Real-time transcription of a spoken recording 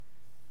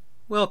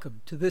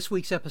Welcome to this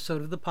week's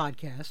episode of the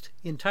podcast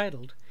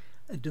entitled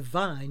A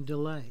Divine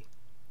Delay.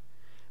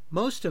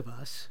 Most of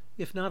us,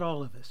 if not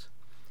all of us,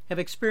 have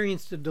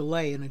experienced a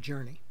delay in a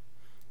journey.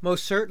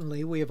 Most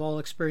certainly, we have all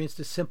experienced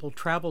a simple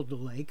travel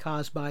delay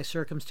caused by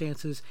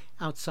circumstances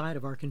outside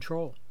of our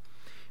control.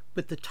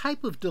 But the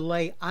type of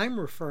delay I'm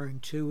referring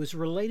to is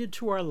related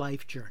to our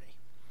life journey.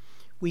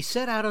 We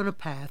set out on a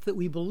path that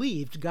we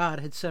believed God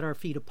had set our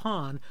feet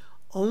upon,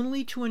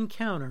 only to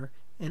encounter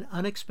an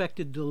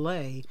unexpected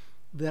delay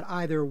that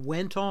either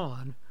went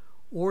on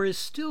or is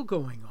still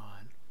going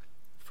on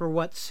for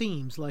what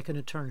seems like an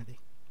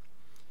eternity.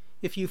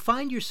 If you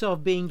find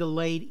yourself being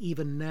delayed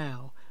even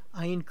now,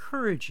 I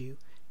encourage you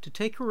to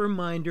take a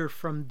reminder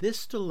from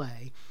this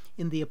delay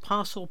in the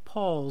Apostle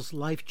Paul's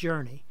life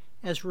journey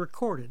as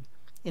recorded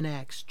in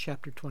Acts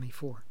chapter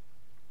 24.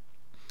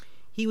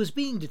 He was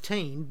being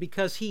detained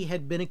because he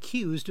had been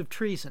accused of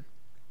treason.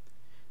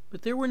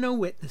 But there were no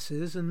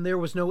witnesses and there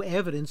was no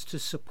evidence to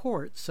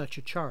support such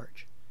a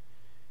charge.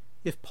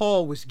 If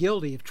Paul was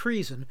guilty of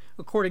treason,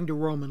 according to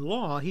Roman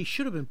law, he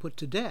should have been put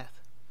to death.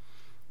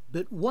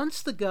 But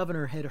once the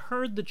governor had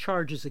heard the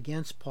charges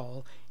against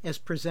Paul as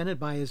presented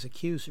by his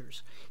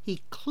accusers,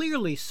 he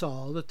clearly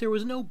saw that there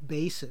was no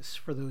basis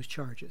for those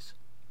charges.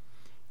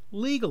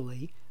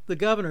 Legally, the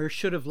governor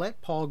should have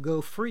let Paul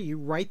go free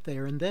right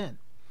there and then.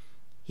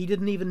 He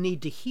didn't even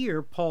need to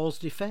hear Paul's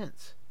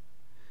defense.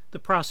 The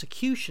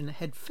prosecution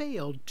had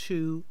failed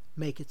to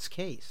make its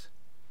case.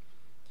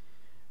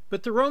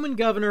 But the Roman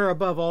governor,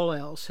 above all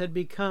else, had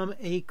become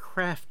a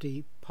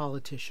crafty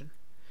politician.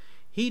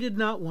 He did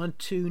not want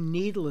to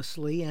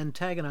needlessly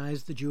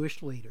antagonize the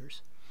Jewish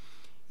leaders.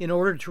 In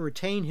order to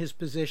retain his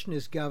position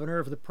as governor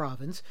of the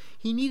province,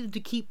 he needed to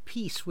keep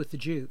peace with the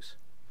Jews.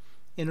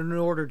 And in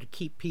order to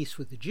keep peace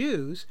with the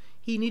Jews,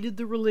 he needed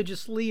the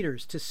religious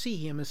leaders to see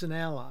him as an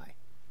ally,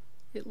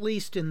 at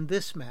least in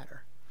this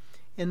matter,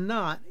 and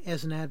not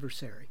as an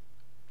adversary.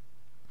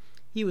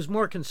 He was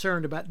more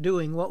concerned about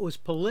doing what was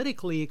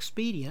politically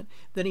expedient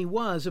than he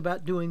was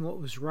about doing what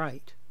was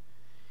right.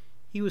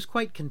 He was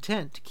quite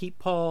content to keep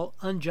Paul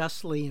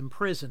unjustly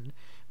imprisoned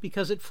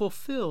because it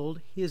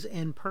fulfilled his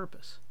end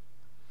purpose.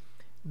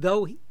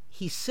 Though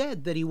he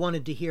said that he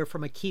wanted to hear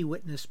from a key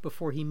witness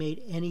before he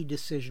made any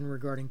decision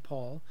regarding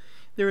Paul,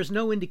 there is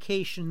no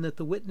indication that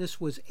the witness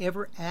was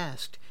ever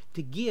asked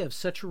to give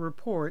such a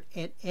report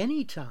at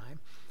any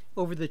time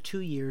over the 2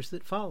 years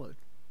that followed.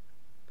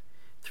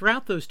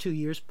 Throughout those 2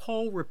 years,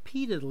 Paul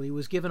repeatedly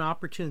was given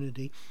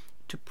opportunity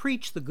to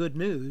preach the good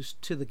news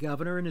to the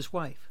governor and his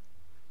wife.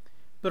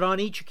 But on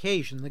each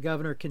occasion, the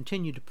governor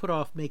continued to put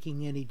off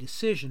making any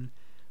decision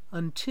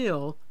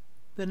until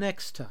the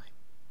next time.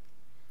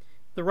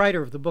 The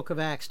writer of the book of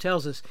Acts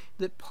tells us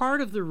that part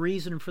of the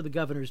reason for the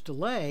governor's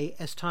delay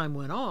as time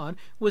went on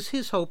was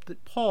his hope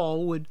that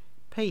Paul would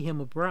pay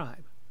him a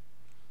bribe.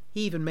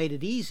 He even made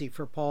it easy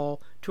for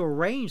Paul to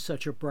arrange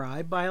such a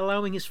bribe by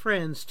allowing his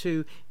friends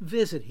to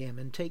visit him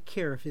and take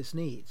care of his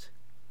needs.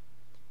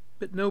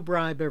 But no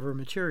bribe ever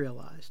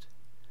materialized,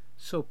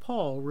 so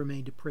Paul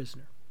remained a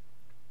prisoner.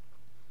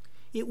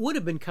 It would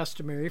have been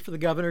customary for the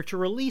governor to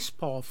release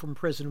Paul from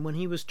prison when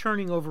he was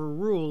turning over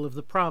rule of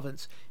the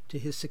province to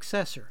his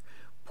successor,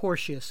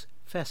 Porcius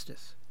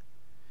Festus.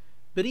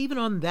 But even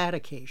on that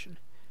occasion,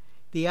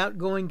 the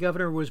outgoing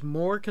governor was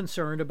more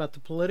concerned about the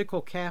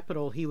political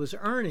capital he was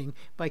earning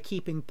by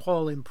keeping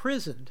Paul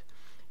imprisoned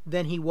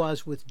than he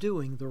was with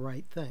doing the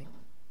right thing.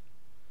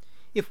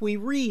 If we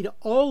read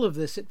all of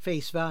this at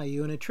face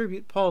value and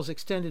attribute Paul's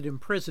extended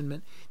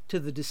imprisonment to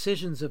the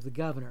decisions of the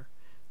governor,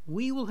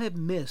 we will have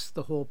missed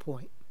the whole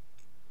point.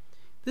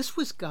 This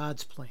was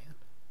God's plan,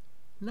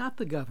 not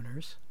the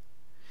governor's.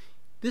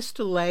 This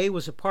delay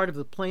was a part of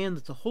the plan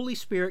that the Holy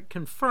Spirit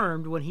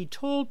confirmed when he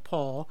told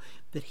Paul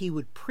that he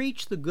would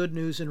preach the good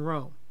news in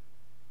Rome.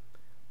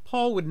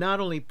 Paul would not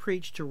only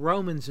preach to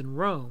Romans in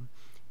Rome,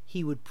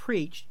 he would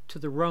preach to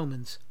the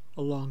Romans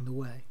along the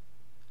way.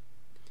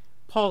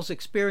 Paul's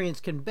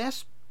experience can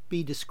best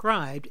be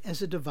described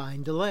as a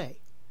divine delay.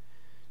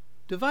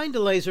 Divine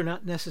delays are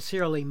not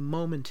necessarily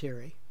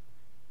momentary,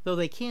 though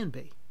they can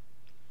be.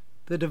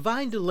 The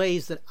divine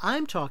delays that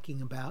I'm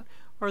talking about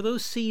are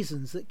those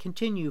seasons that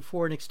continue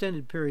for an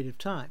extended period of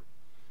time,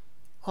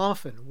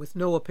 often with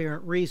no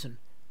apparent reason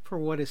for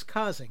what is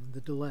causing the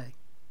delay.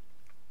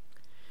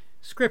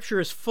 Scripture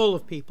is full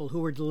of people who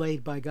were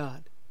delayed by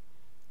God.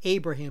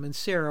 Abraham and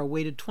Sarah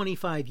waited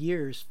 25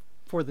 years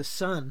for the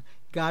son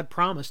God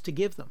promised to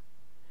give them.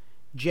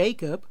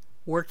 Jacob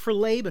worked for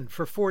Laban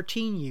for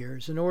 14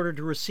 years in order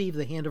to receive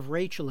the hand of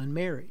Rachel in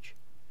marriage.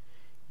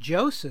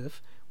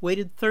 Joseph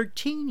waited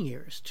 13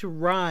 years to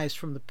rise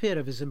from the pit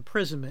of his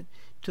imprisonment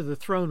to the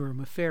throne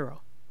room of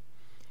Pharaoh.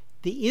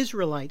 The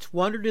Israelites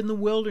wandered in the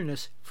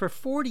wilderness for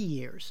 40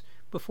 years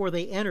before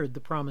they entered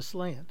the promised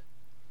land.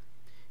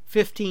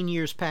 15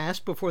 years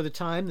passed before the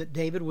time that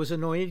David was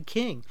anointed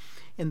king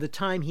and the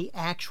time he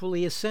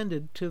actually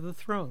ascended to the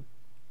throne.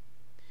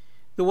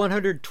 The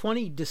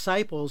 120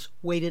 disciples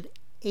waited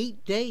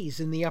 8 days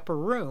in the upper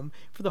room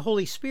for the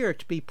Holy Spirit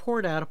to be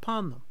poured out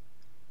upon them.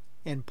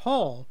 And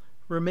Paul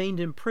remained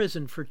in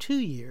prison for 2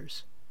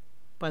 years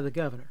by the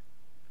governor.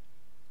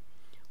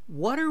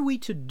 What are we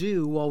to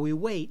do while we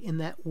wait in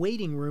that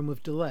waiting room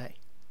of delay?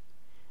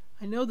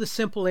 I know the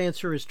simple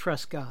answer is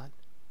trust God.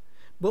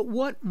 But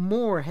what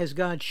more has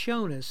God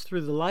shown us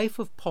through the life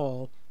of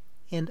Paul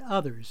and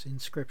others in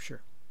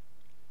Scripture?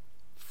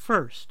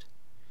 First,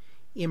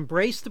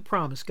 embrace the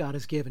promise God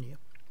has given you.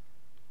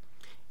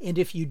 And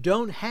if you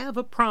don't have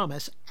a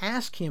promise,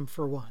 ask Him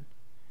for one.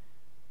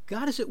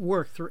 God is at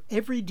work through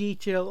every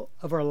detail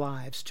of our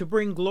lives to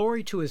bring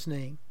glory to His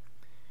name.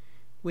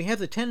 We have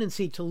the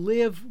tendency to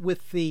live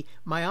with the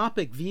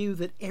myopic view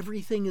that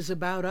everything is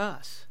about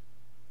us.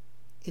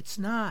 It's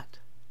not.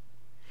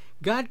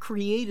 God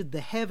created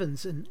the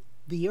heavens and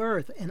the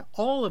earth and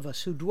all of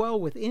us who dwell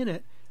within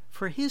it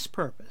for His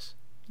purpose,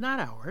 not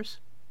ours.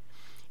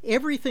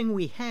 Everything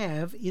we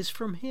have is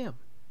from Him.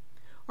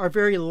 Our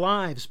very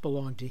lives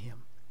belong to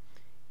Him.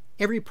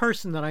 Every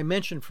person that I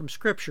mentioned from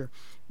Scripture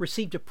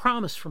received a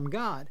promise from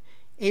God.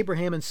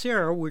 Abraham and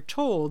Sarah were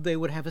told they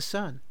would have a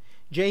son.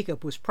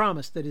 Jacob was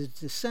promised that his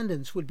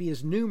descendants would be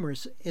as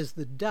numerous as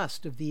the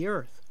dust of the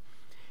earth.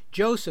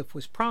 Joseph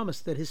was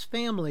promised that his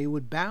family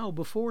would bow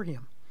before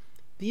him.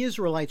 The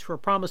Israelites were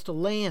promised a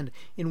land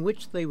in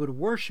which they would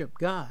worship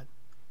God.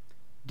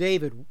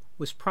 David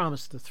was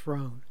promised the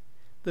throne.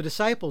 The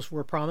disciples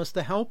were promised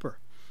the helper.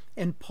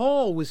 And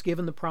Paul was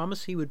given the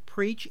promise he would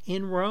preach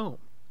in Rome.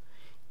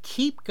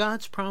 Keep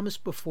God's promise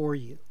before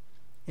you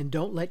and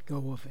don't let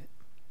go of it.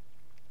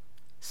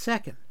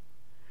 Second,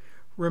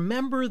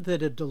 remember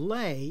that a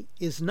delay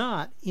is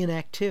not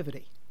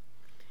inactivity.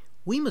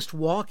 We must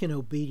walk in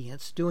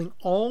obedience, doing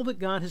all that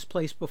God has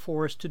placed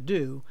before us to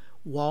do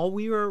while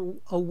we are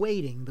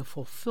awaiting the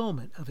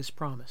fulfillment of His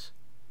promise.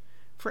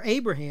 For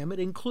Abraham, it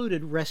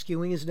included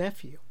rescuing his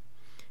nephew.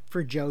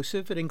 For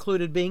Joseph, it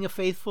included being a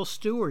faithful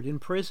steward in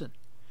prison.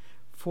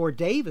 For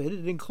David,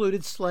 it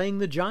included slaying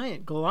the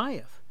giant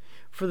Goliath.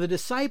 For the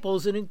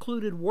disciples, it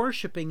included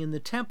worshiping in the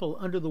temple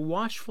under the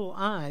watchful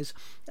eyes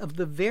of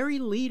the very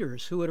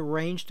leaders who had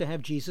arranged to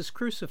have Jesus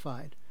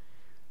crucified.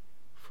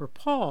 For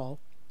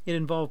Paul, it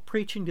involved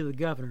preaching to the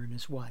governor and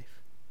his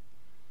wife.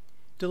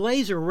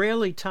 Delays are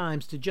rarely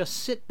times to just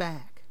sit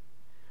back.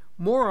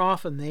 More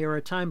often, they are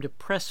a time to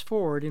press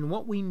forward in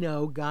what we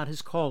know God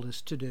has called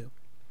us to do.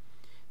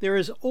 There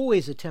is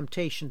always a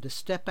temptation to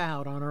step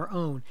out on our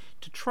own,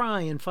 to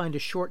try and find a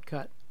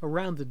shortcut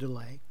around the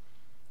delay.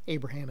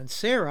 Abraham and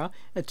Sarah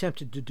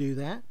attempted to do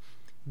that.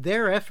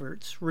 Their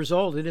efforts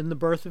resulted in the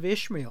birth of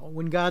Ishmael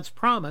when God's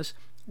promise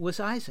was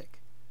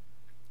Isaac.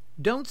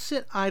 Don't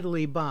sit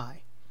idly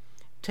by.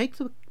 Take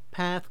the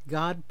path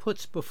God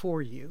puts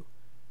before you,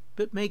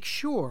 but make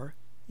sure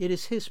it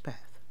is His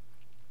path.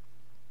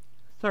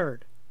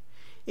 Third,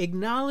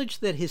 acknowledge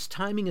that His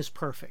timing is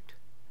perfect.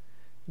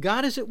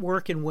 God is at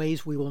work in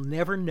ways we will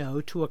never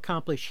know to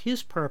accomplish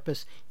His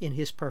purpose in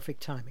His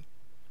perfect timing.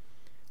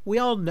 We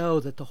all know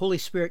that the Holy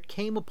Spirit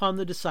came upon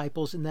the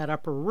disciples in that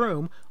upper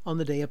room on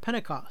the day of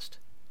Pentecost.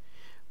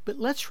 But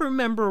let's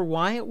remember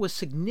why it was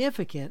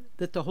significant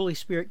that the Holy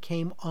Spirit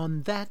came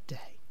on that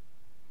day.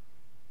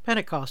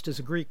 Pentecost is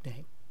a Greek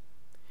name.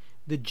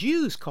 The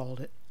Jews called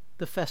it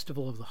the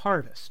Festival of the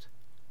Harvest.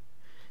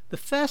 The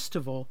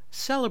festival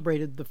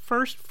celebrated the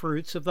first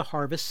fruits of the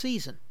harvest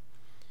season.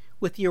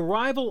 With the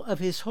arrival of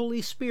His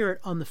Holy Spirit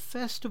on the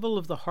Festival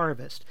of the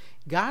Harvest,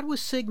 God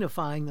was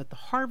signifying that the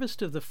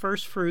harvest of the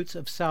first fruits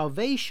of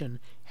salvation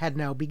had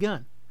now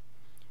begun.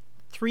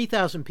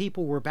 3,000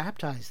 people were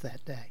baptized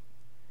that day.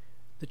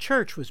 The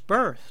church was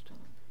birthed.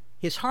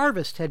 His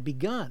harvest had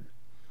begun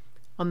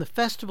on the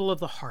Festival of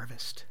the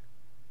Harvest.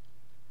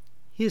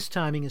 His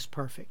timing is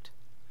perfect.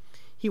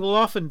 He will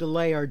often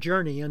delay our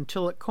journey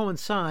until it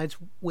coincides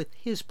with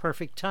His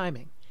perfect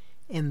timing,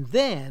 and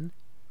then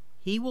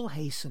He will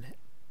hasten it.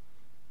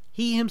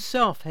 He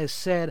Himself has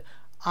said,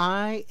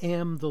 "I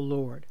am the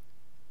Lord.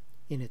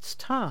 In its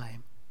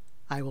time,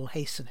 I will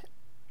hasten it."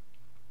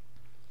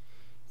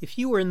 If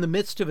you are in the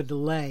midst of a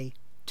delay,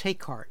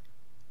 take heart.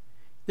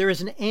 There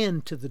is an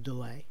end to the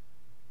delay.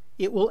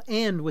 It will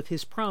end with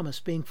His promise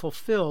being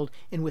fulfilled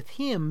and with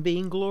Him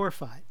being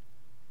glorified.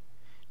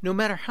 No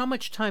matter how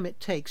much time it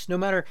takes, no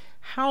matter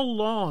how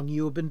long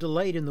you have been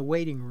delayed in the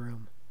waiting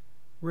room,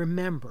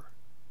 remember,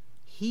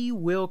 He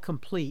will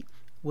complete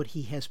what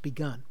He has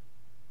begun.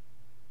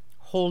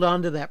 Hold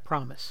on to that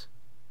promise,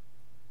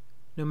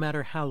 no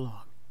matter how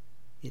long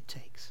it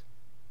takes.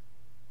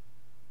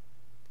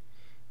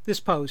 This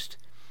post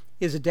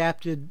is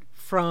adapted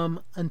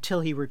from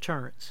Until He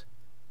Returns,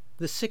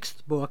 the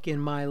 6th book in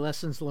my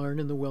Lessons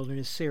Learned in the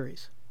Wilderness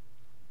series.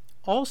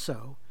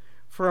 Also,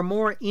 for a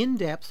more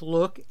in-depth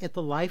look at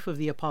the life of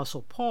the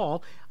Apostle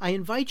Paul, I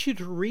invite you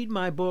to read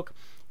my book,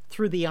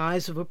 Through the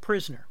Eyes of a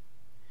Prisoner.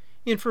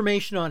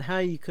 Information on how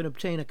you can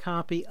obtain a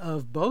copy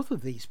of both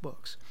of these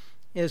books,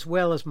 as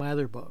well as my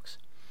other books,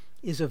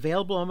 is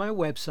available on my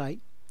website,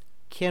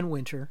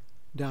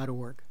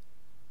 kenwinter.org.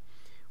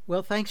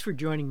 Well, thanks for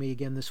joining me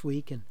again this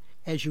week, and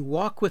as you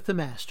walk with the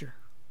Master,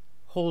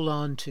 hold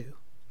on to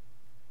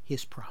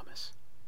His promise.